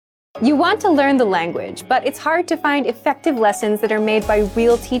You want to learn the language, but it's hard to find effective lessons that are made by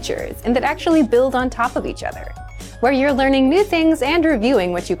real teachers and that actually build on top of each other, where you're learning new things and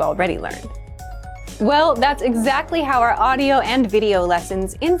reviewing what you've already learned. Well, that's exactly how our audio and video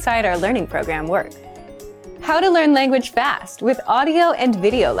lessons inside our learning program work. How to learn language fast with audio and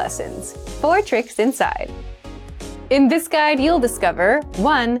video lessons. 4 tricks inside. In this guide, you'll discover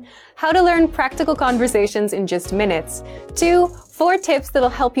 1. How to learn practical conversations in just minutes. 2. 4 tips that'll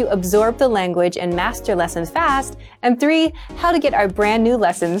help you absorb the language and master lessons fast. And 3. How to get our brand new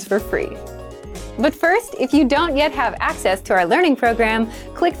lessons for free. But first, if you don't yet have access to our learning program,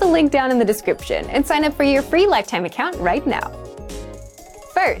 click the link down in the description and sign up for your free lifetime account right now.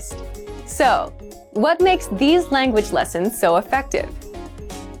 First, what makes these language lessons so effective?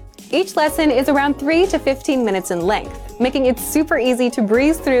 Each lesson is around 3 to 15 minutes in length, making it super easy to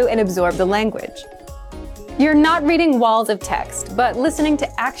breeze through and absorb the language. You're not reading walls of text, but listening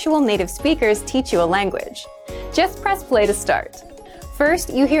to actual native speakers teach you a language. Just press play to start.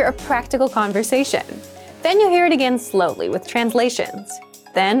 First, you hear a practical conversation. Then you hear it again slowly with translations.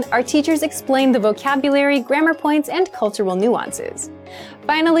 Then, our teachers explain the vocabulary, grammar points, and cultural nuances.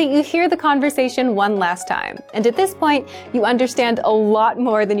 Finally, you hear the conversation one last time, and at this point, you understand a lot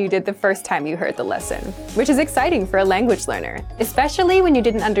more than you did the first time you heard the lesson, which is exciting for a language learner, especially when you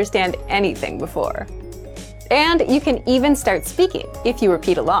didn't understand anything before. And you can even start speaking if you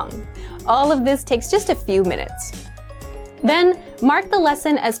repeat along. All of this takes just a few minutes. Then, mark the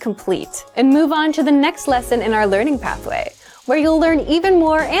lesson as complete and move on to the next lesson in our learning pathway, where you'll learn even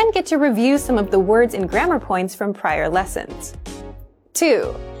more and get to review some of the words and grammar points from prior lessons.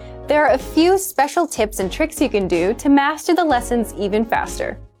 2. There are a few special tips and tricks you can do to master the lessons even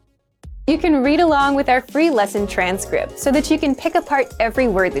faster. You can read along with our free lesson transcript so that you can pick apart every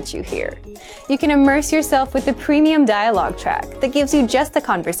word that you hear. You can immerse yourself with the premium dialogue track that gives you just the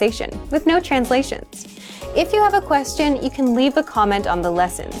conversation, with no translations. If you have a question, you can leave a comment on the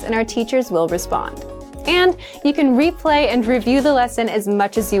lessons and our teachers will respond. And you can replay and review the lesson as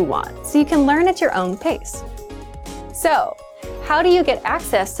much as you want, so you can learn at your own pace. So, how do you get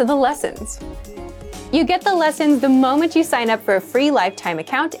access to the lessons? You get the lessons the moment you sign up for a free lifetime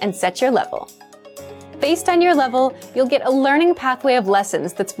account and set your level. Based on your level, you'll get a learning pathway of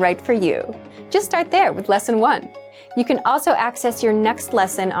lessons that's right for you. Just start there with lesson 1. You can also access your next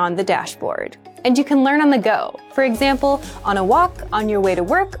lesson on the dashboard. And you can learn on the go, for example, on a walk, on your way to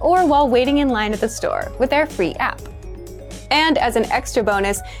work, or while waiting in line at the store with our free app. And as an extra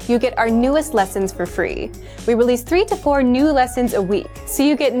bonus, you get our newest lessons for free. We release 3 to 4 new lessons a week, so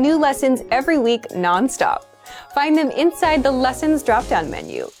you get new lessons every week non-stop. Find them inside the Lessons drop-down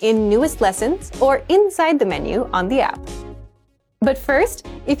menu, in Newest Lessons, or inside the menu on the app. But first,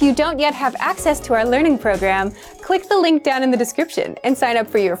 if you don't yet have access to our learning program, click the link down in the description and sign up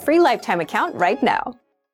for your free lifetime account right now.